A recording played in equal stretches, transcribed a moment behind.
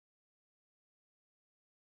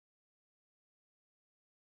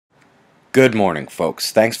Good morning,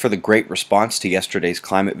 folks. Thanks for the great response to yesterday's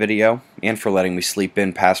climate video and for letting me sleep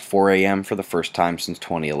in past 4 a.m. for the first time since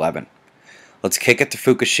 2011. Let's kick it to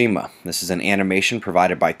Fukushima. This is an animation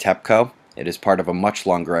provided by TEPCO. It is part of a much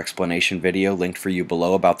longer explanation video linked for you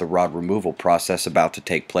below about the rod removal process about to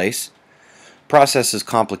take place. The process is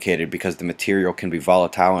complicated because the material can be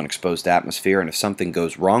volatile in exposed atmosphere, and if something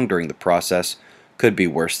goes wrong during the process, could be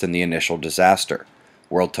worse than the initial disaster.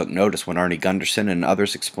 The world took notice when Arnie Gunderson and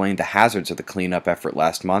others explained the hazards of the cleanup effort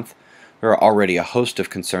last month. There are already a host of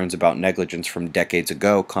concerns about negligence from decades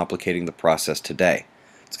ago complicating the process today.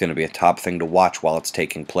 It's going to be a top thing to watch while it's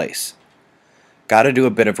taking place. Gotta do a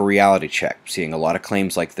bit of a reality check, seeing a lot of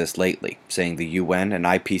claims like this lately, saying the UN and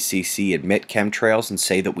IPCC admit chemtrails and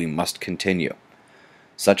say that we must continue.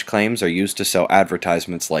 Such claims are used to sell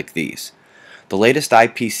advertisements like these. The latest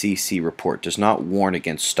IPCC report does not warn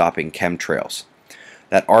against stopping chemtrails.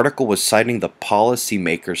 That article was citing the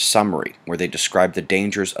policymakers' summary, where they described the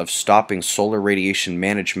dangers of stopping solar radiation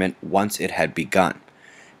management once it had begun,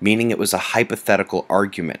 meaning it was a hypothetical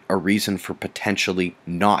argument, a reason for potentially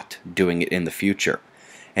not doing it in the future.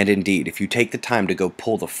 And indeed, if you take the time to go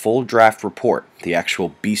pull the full draft report, the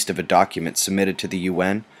actual beast of a document submitted to the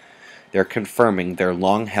UN, they're confirming their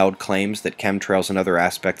long-held claims that chemtrails and other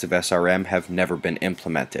aspects of SRM have never been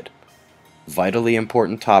implemented. Vitally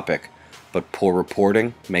important topic, but poor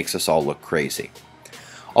reporting makes us all look crazy.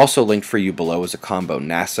 Also linked for you below is a combo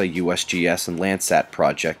NASA, USGS, and Landsat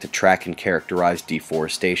project to track and characterize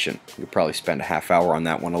deforestation. You'll probably spend a half hour on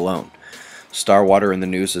that one alone. Starwater in the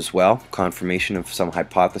news as well, confirmation of some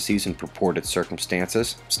hypotheses and purported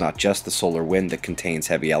circumstances. It's not just the solar wind that contains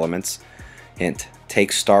heavy elements. Hint,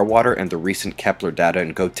 take Starwater and the recent Kepler data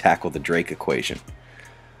and go tackle the Drake equation.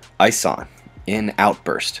 ISON. In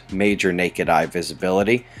outburst, major naked eye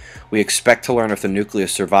visibility. We expect to learn if the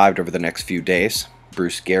nucleus survived over the next few days.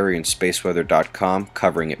 Bruce Gary and Spaceweather.com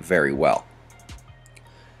covering it very well.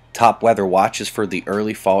 Top weather watch is for the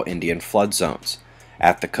early fall Indian flood zones,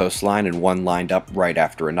 at the coastline and one lined up right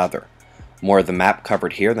after another. More of the map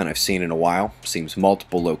covered here than I've seen in a while. Seems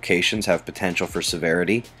multiple locations have potential for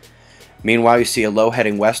severity. Meanwhile, you see a low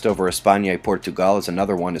heading west over España y Portugal as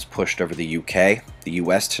another one is pushed over the UK. The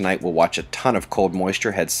US tonight will watch a ton of cold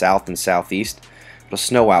moisture head south and southeast. It'll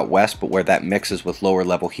snow out west, but where that mixes with lower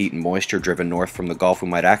level heat and moisture driven north from the Gulf, we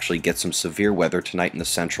might actually get some severe weather tonight in the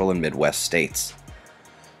central and Midwest states.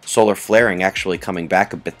 Solar flaring actually coming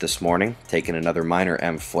back a bit this morning, taking another minor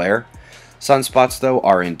M flare. Sunspots, though,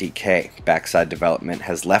 are in decay. Backside development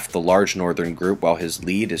has left the large northern group while his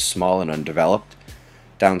lead is small and undeveloped.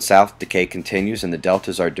 Down south, decay continues and the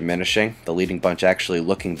deltas are diminishing, the leading bunch actually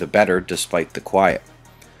looking the better despite the quiet.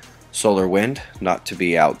 Solar wind, not to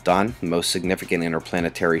be outdone, the most significant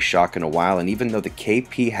interplanetary shock in a while, and even though the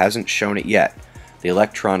KP hasn't shown it yet, the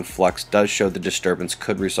electron flux does show the disturbance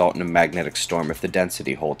could result in a magnetic storm if the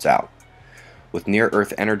density holds out. With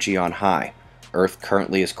near-Earth energy on high, Earth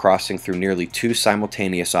currently is crossing through nearly two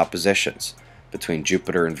simultaneous oppositions, between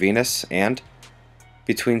Jupiter and Venus and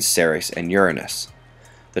between Ceres and Uranus.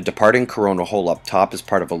 The departing coronal hole up top is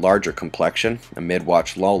part of a larger complexion. A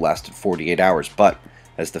mid-watch lull lasted 48 hours, but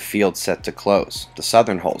as the field set to close, the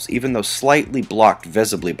southern holes, even though slightly blocked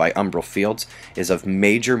visibly by umbral fields, is of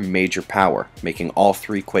major power, making all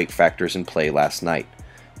three quake factors in play last night.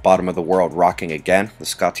 Bottom of the world rocking again. The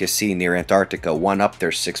Scotia Sea near Antarctica one up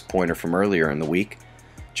their 6-pointer from earlier in the week.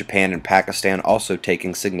 Japan and Pakistan also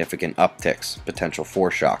taking significant upticks, potential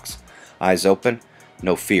foreshocks. Eyes open.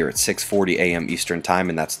 No fear, it's 6:40 a.m. Eastern Time,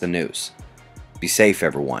 and that's the news. Be safe,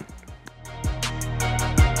 everyone.